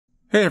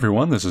Hey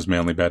everyone, this is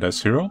Manly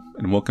Badass Hero,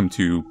 and welcome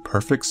to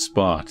Perfect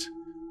Spot,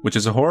 which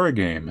is a horror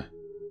game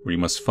where you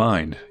must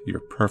find your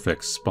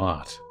perfect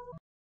spot.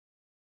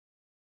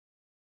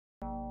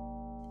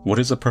 What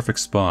is a perfect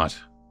spot?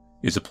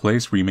 It's a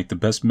place where you make the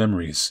best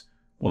memories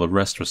while the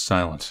rest are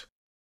silent.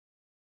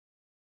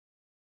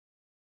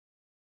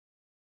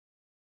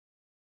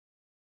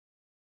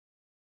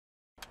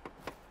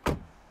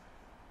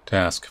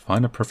 Task: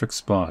 find a perfect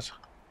spot.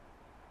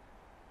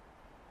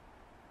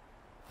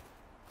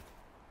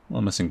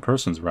 Well, missing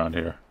persons around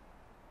here.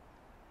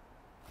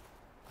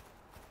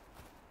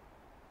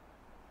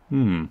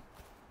 And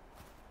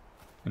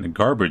the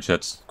garbage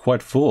that's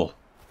quite full.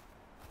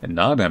 And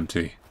not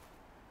empty.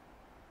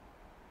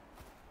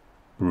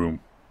 Room.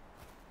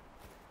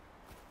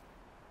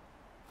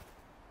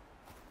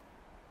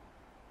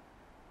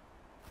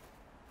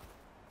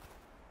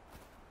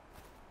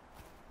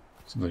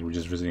 Seems like we're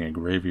just visiting a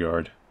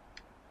graveyard.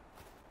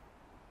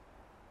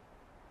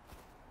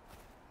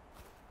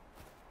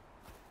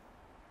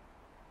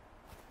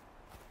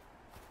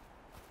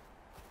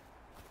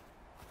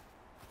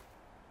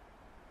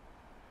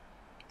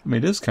 I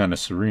mean, it is kind of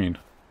serene.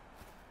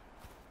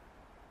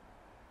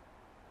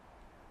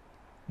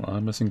 A lot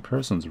of missing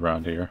persons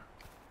around here.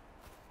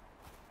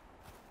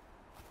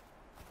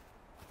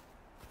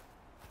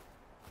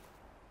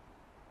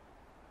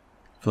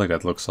 I feel like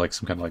that looks like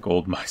some kind of like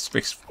old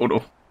MySpace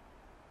photo.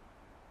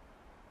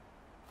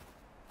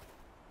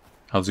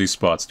 How's these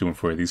spots doing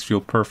for you? These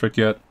feel perfect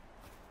yet?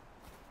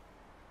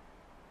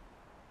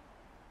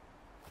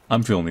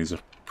 I'm feeling these are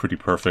pretty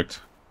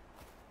perfect.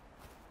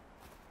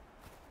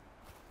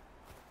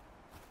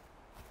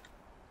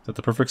 Is that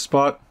the perfect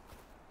spot?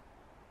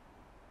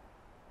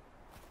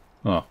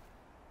 Oh.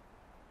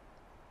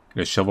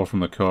 Get a shovel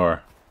from the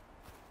car.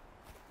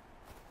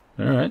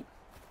 Alright.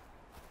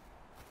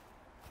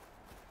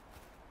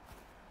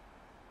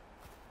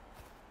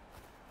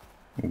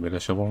 We'll get a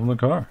shovel from the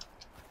car.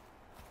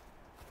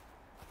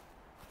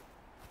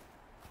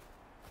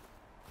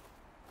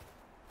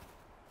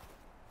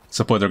 At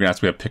some point they're gonna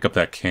ask me to pick up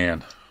that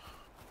can.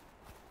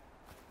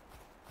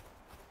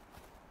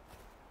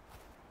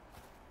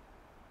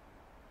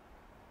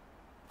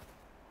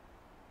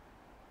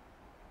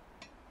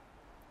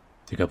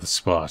 Take out the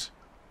spot.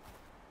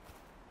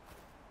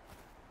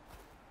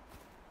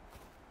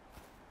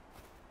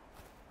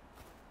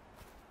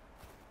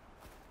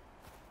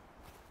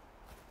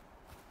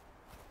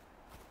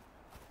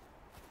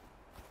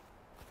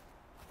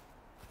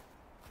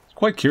 It's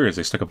quite curious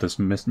they stuck up this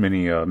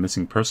many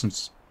missing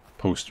persons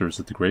posters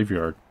at the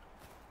graveyard.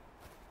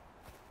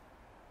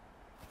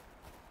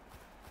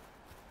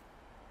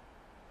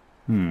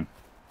 Look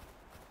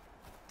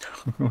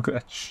at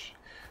that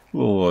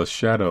little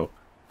shadow.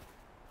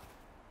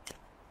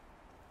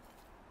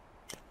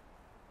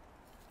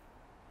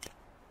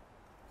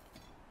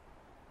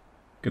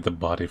 Get the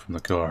body from the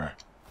car.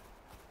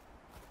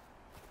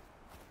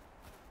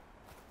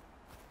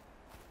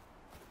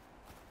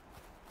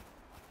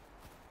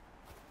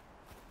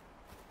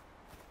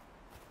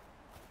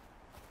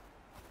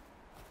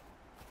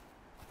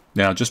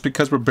 Now, just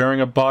because we're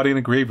burying a body in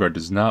a graveyard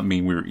does not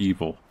mean we're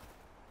evil.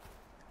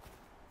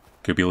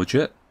 Could be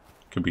legit.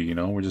 Could be, you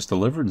know, we're just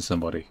delivering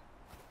somebody.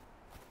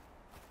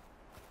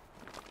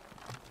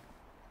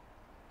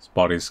 This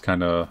body's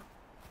kind of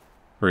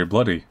very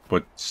bloody,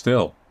 but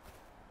still.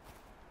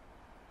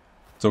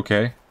 It's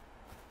okay.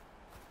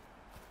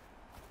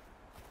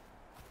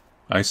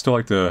 I still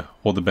like to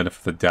hold the benefit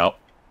of the doubt.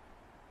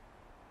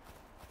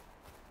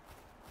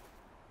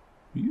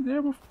 Were you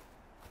there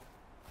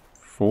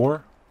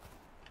before?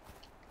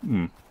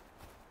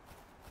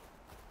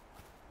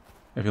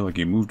 I feel like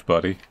you moved,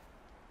 buddy.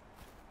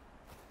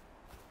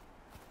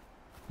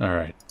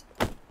 Alright.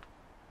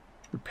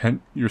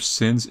 Repent your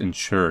sins in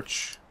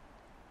church.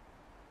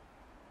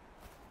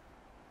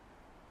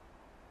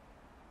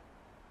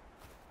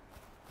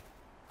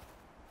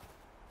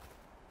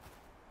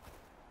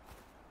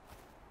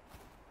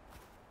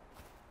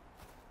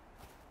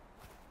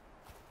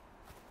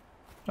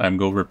 I'm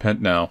going to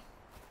repent now.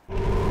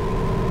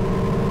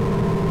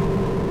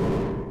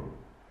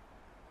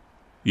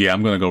 Yeah,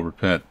 I'm going to go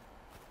repent.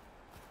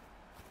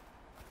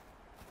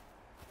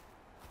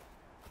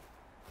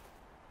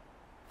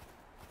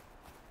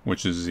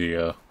 Which is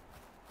the,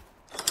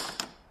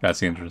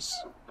 that's the entrance.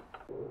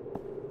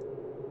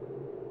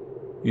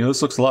 You know,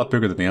 this looks a lot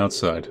bigger than the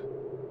outside.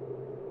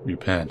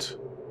 Repent.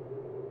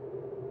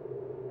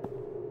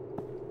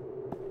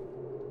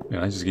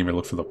 Man, I just gave me a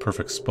look for the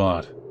perfect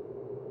spot.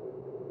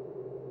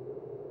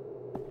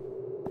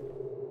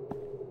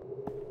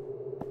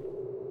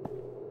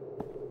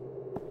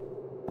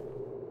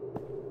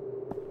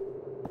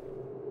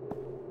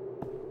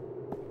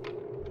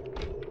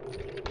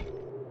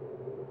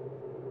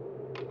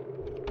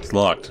 It's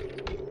locked.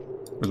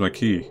 Where's my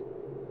key?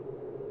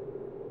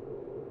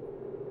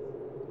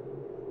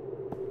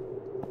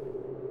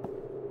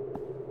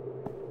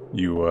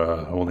 You,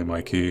 holding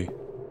my key?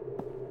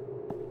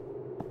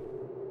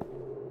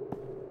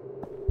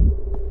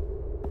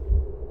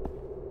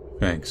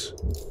 Thanks.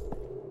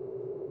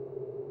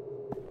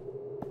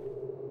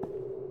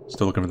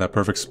 Still looking for that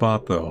perfect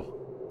spot, though.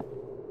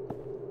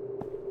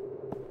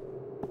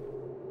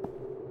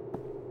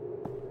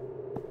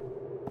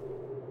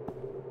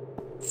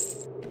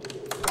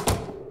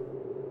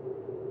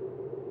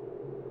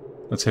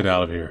 Let's head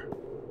out of here.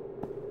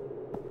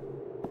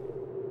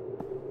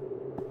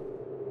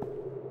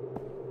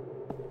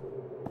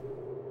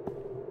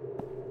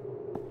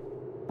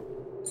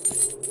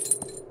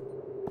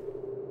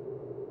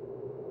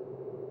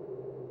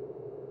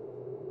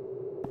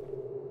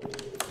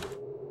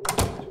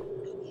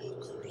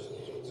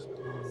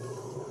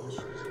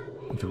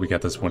 I think we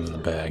got this one in the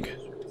bag.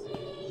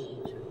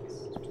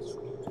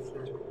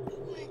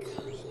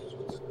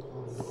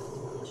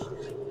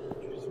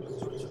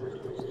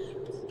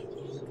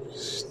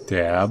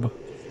 Stab.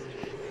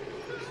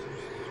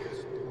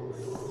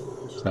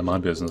 It's not my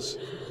business.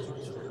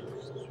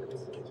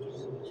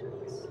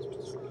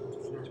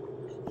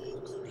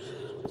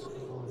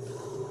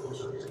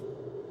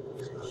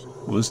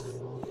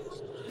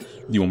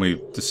 You want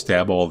me to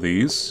stab all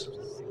these?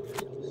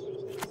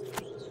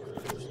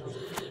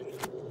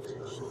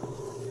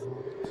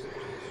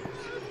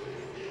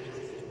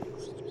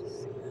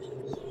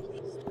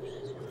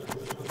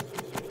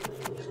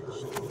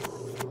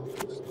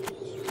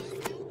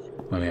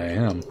 I mean, I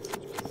am.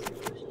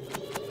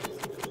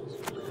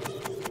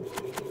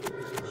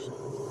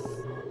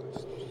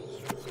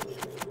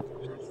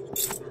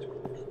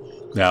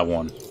 That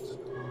one.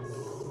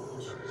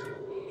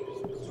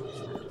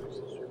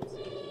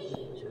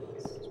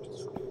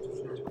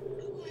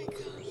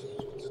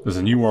 There's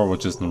a new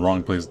which is in the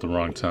wrong place at the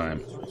wrong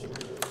time.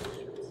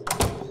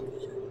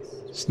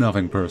 It's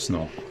nothing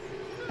personal.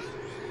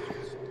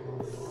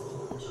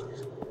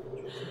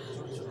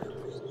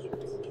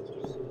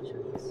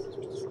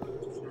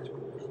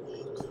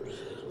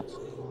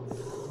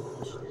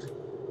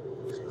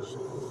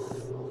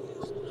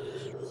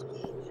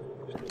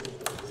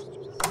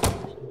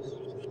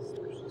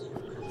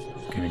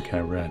 Getting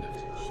kind of red.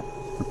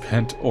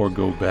 Repent or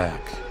go back.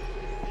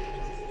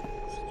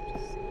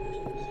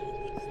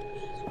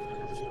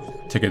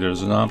 Take it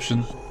there's an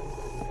option.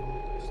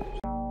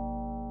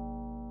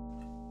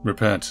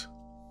 Repent.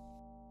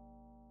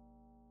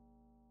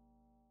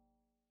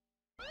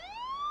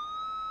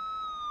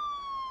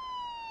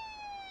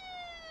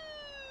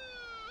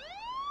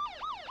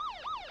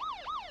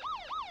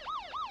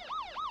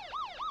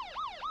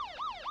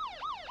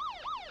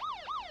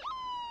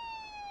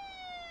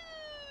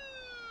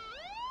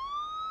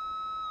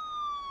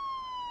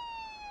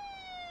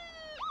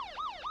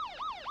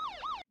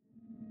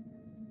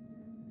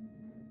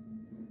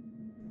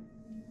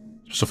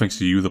 So thanks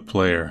to you, the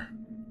player.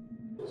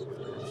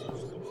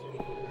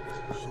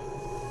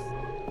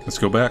 Let's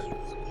go back.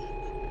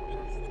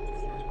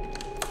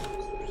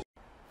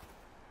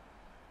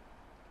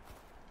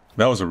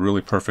 That was a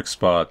really perfect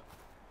spot.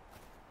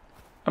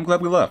 I'm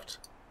glad we left.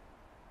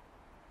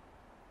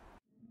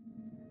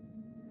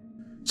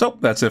 So,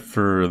 that's it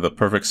for the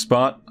perfect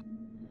spot.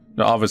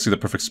 Now, obviously the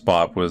perfect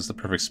spot was the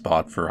perfect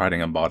spot for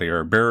hiding a body or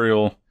a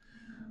burial.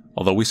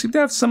 Although we seem to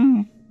have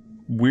some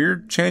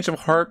weird change of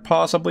heart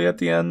possibly at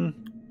the end.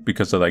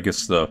 Because of, I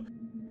guess, the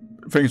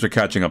things are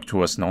catching up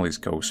to us and all these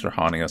ghosts are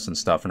haunting us and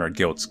stuff, and our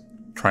guilt's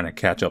trying to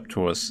catch up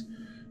to us.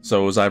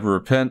 So it was either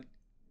repent,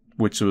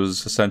 which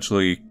was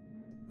essentially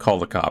call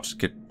the cops,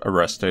 get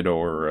arrested,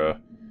 or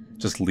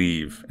just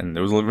leave. And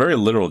it was very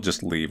literal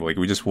just leave. Like,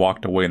 we just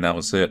walked away and that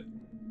was it.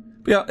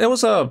 But yeah, it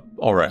was a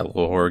alright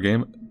little horror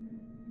game.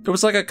 It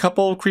was like a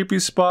couple of creepy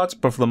spots,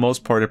 but for the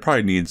most part it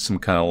probably needs some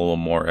kind of a little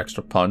more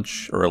extra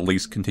punch, or at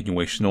least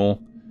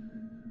continuational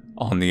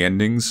on the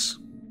endings.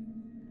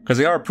 Because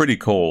they are pretty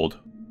cold.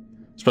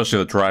 Especially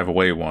the drive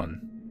away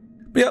one.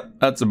 But yeah,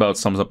 that's about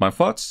sums up my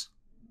thoughts.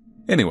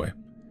 Anyway.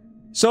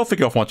 So if you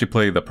guys want to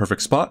play The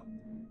Perfect Spot,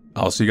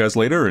 I'll see you guys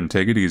later and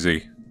take it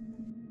easy.